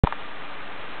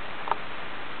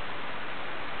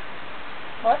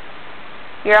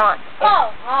You're on. Oh,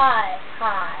 hi.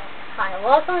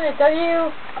 Welcome to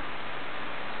WCB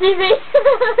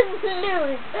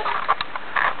News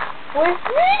with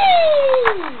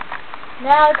me.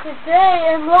 Now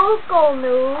today in local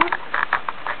news,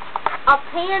 a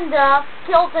panda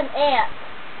killed an ant.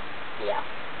 Yeah.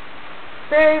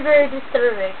 Very, very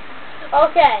disturbing.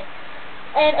 Okay.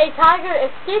 And a tiger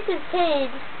escaped his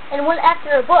cage and went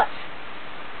after a bush.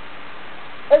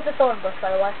 It was a thorn bush,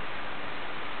 by the way.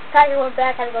 Tiger went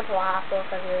back, had to go to the hospital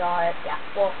because he was alright. Yeah,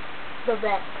 well, the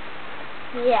vet.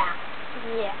 Yeah.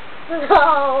 So,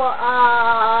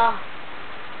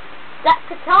 that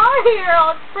Guitar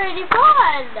Hero is pretty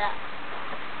fun.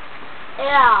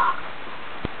 Yeah.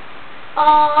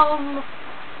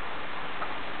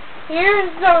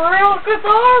 Here's the real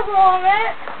guitar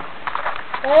moment.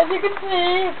 As you can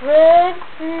see, red,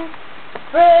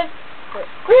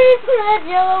 green, red,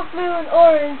 yellow, blue, and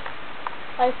orange.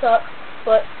 I suck,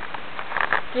 but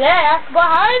Jack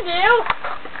behind you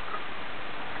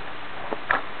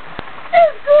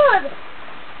is good.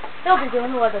 He'll be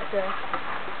doing what it says.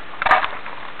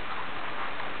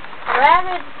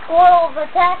 Rabid squirrels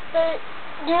attacked the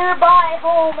nearby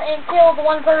home and killed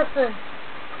one person.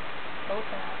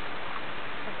 Okay.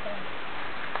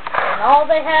 And all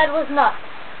they had was nuts.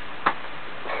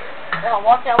 Now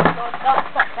watch out for those nuts.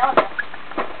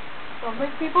 Don't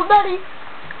make people nutty.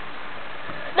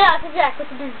 Now to Jack with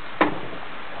the news.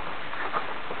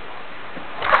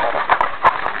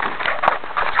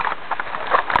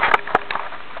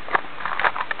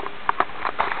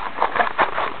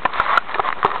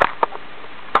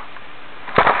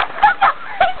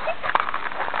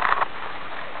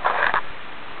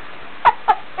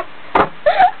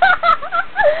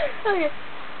 Okay.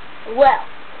 Well,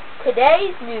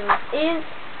 today's news is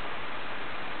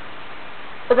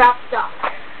about stuff.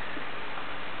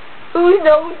 Who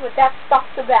knows what that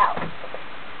stuff's about?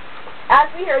 As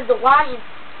we heard, the lion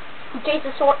who chased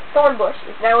a thornbush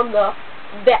is now in the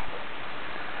vet.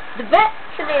 The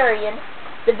veterinarian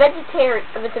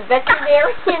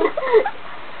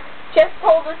just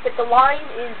told us that the lion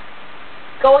is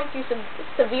going through some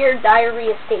severe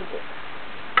diarrhea stages.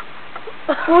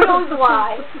 Who knows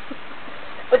why?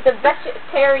 But the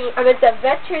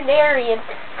veterinarian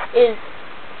is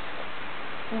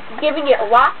giving it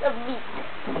lots of meat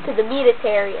to the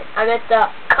meatitarian. I meant the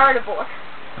carnivore.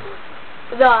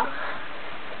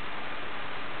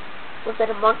 Was it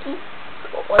a monkey?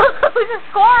 It was a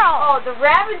squirrel. Oh, the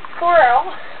rabid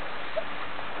squirrel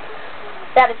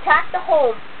that attacked the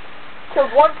home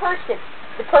killed one person.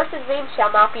 The person's name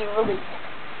shall not be released.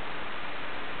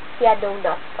 He had no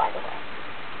nuts, by the way.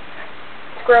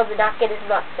 The squirrel did not get his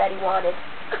nuts that he wanted.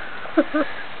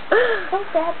 So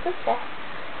sad.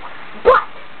 But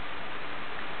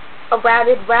a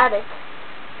rabid rabbit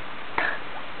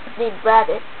named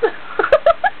Rabbit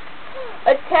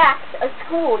attacked a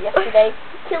school yesterday,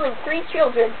 killing 3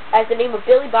 children as the name of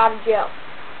Billy, Bob, and Joe.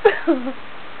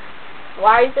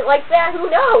 Why is it like that? Who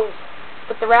knows?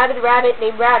 But the rabid rabbit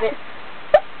named Rabbit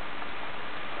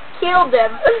killed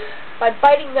them by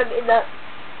biting them in the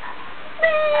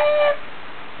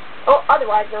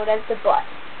otherwise known as the butt.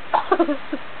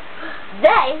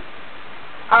 They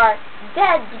are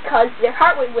dead because their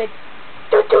heart went with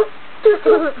doot doot doot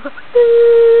doot doot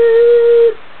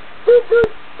doot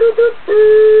doot doot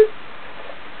doot.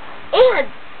 And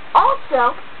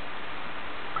also,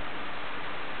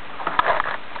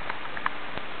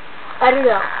 I don't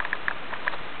know.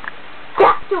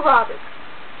 Back to Robert.